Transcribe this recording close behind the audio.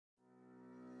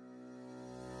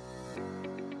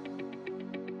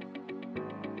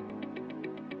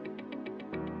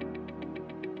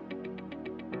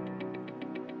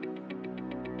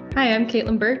Hi, I'm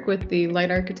Caitlin Burke with the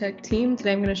Light Architect team.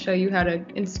 Today I'm going to show you how to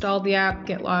install the app,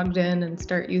 get logged in, and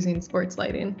start using sports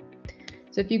lighting.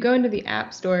 So if you go into the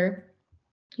App Store,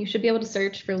 you should be able to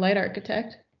search for Light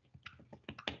Architect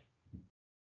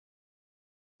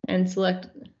and select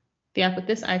the app with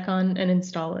this icon and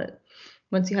install it.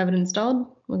 Once you have it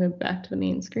installed, we'll go back to the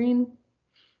main screen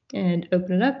and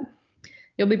open it up.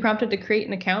 You'll be prompted to create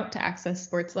an account to access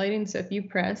sports lighting. So if you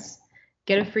press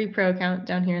Get a Free Pro Account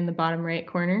down here in the bottom right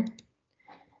corner,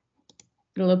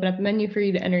 it'll open up a menu for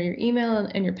you to enter your email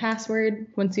and your password.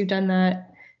 Once you've done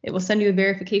that, it will send you a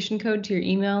verification code to your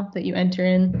email that you enter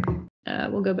in.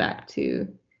 We'll go back to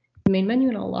the main menu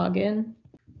and I'll log in.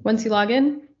 Once you log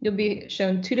in, you'll be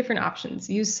shown two different options: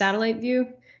 use satellite view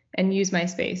and use My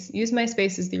Space. Use My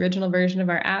Space is the original version of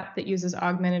our app that uses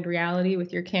augmented reality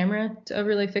with your camera to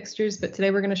overlay fixtures, but today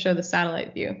we're going to show the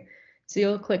satellite view. So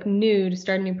you'll click New to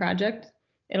start a new project.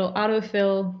 It'll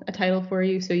autofill a title for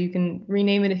you, so you can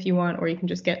rename it if you want, or you can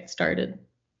just get started.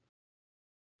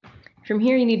 From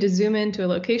here, you need to zoom into a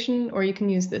location, or you can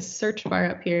use this search bar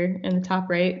up here in the top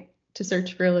right to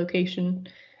search for a location.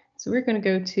 So we're going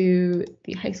to go to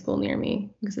the high school near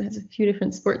me because it has a few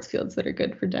different sports fields that are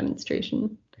good for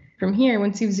demonstration. From here,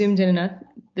 once you've zoomed in enough,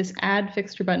 this Add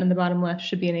Fixture button in the bottom left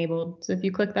should be enabled. So if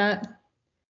you click that,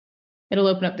 it'll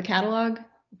open up the catalog.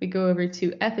 If we go over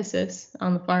to Ephesus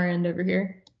on the far end over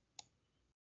here,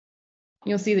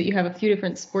 you'll see that you have a few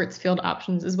different sports field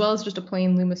options, as well as just a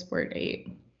plain LumaSport 8.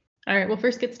 All right, we'll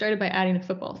first get started by adding a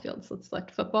football field. So let's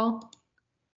select football,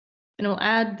 and it'll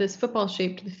add this football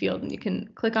shape to the field, and you can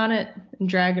click on it and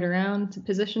drag it around to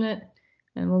position it,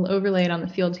 and we'll overlay it on the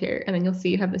field here. And then you'll see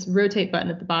you have this rotate button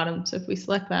at the bottom. So if we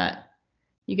select that,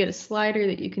 you get a slider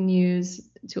that you can use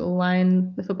to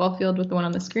align the football field with the one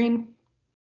on the screen.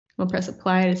 We'll press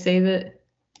apply to save it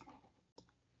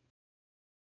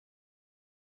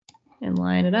and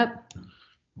line it up.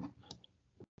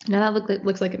 Now that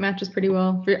looks like it matches pretty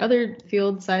well. For other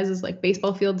field sizes, like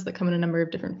baseball fields that come in a number of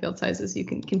different field sizes, you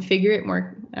can configure it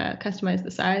more, customize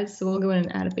the size. So we'll go in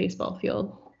and add a baseball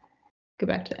field. Go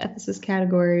back to Ephesus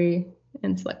category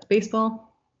and select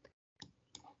baseball.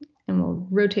 And we'll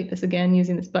rotate this again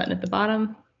using this button at the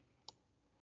bottom.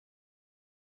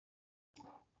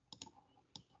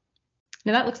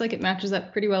 Now that looks like it matches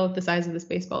up pretty well with the size of this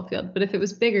baseball field, but if it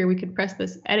was bigger, we could press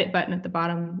this edit button at the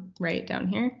bottom right down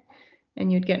here,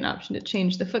 and you'd get an option to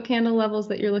change the foot candle levels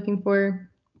that you're looking for.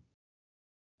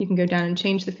 You can go down and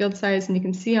change the field size, and you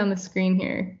can see on the screen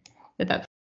here that that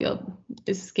field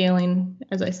is scaling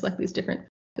as I select these different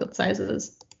field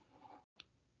sizes.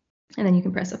 And then you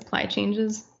can press apply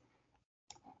changes.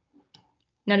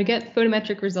 Now to get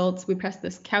photometric results, we press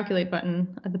this calculate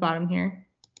button at the bottom here,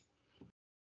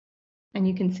 and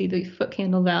you can see the foot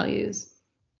candle values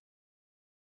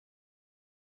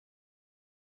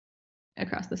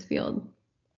across this field.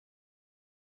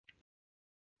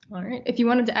 All right, if you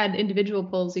wanted to add individual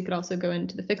poles, you could also go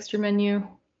into the fixture menu,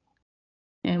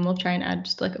 and we'll try and add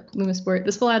just like a LumaSport.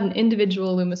 This will add an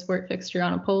individual LumaSport fixture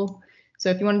on a pole. So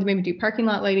if you wanted to maybe do parking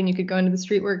lot lighting, you could go into the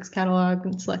Streetworks catalog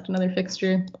and select another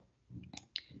fixture.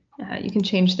 You can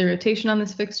change the rotation on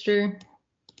this fixture.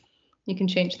 You can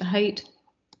change the height,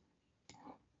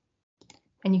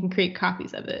 and you can create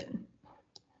copies of it.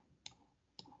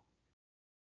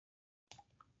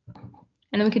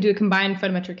 And then we could do a combined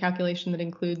photometric calculation that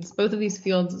includes both of these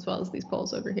fields as well as these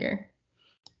poles over here.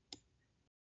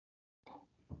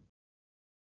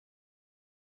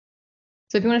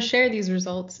 So if you want to share these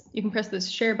results, you can press this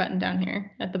share button down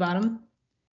here at the bottom,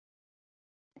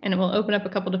 and it will open up a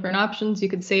couple different options. You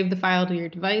could save the file to your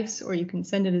device, or you can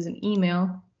send it as an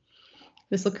email.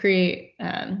 This will create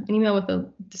an email with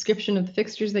a description of the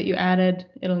fixtures that you added.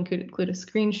 It'll include a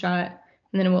screenshot,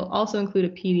 and then it will also include a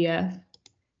PDF.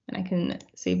 And I can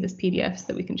save this PDF so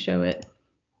that we can show it.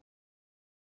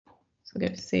 So we'll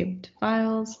go to Saved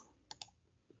Files.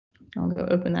 I'll go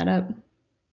open that up.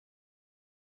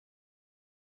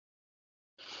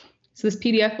 So this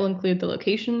PDF will include the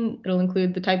location. It'll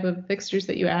include the type of fixtures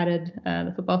that you added,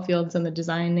 the football fields and the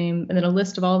design name, and then a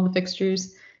list of all of the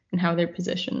fixtures and how they're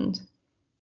positioned,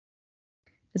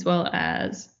 as well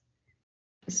as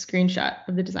a screenshot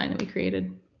of the design that we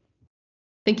created.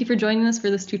 Thank you for joining us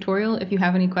for this tutorial. If you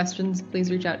have any questions,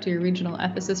 please reach out to your regional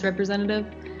Ephesus representative.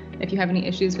 If you have any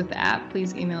issues with the app,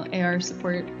 please email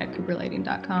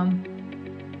arsupport@cooperlighting.com.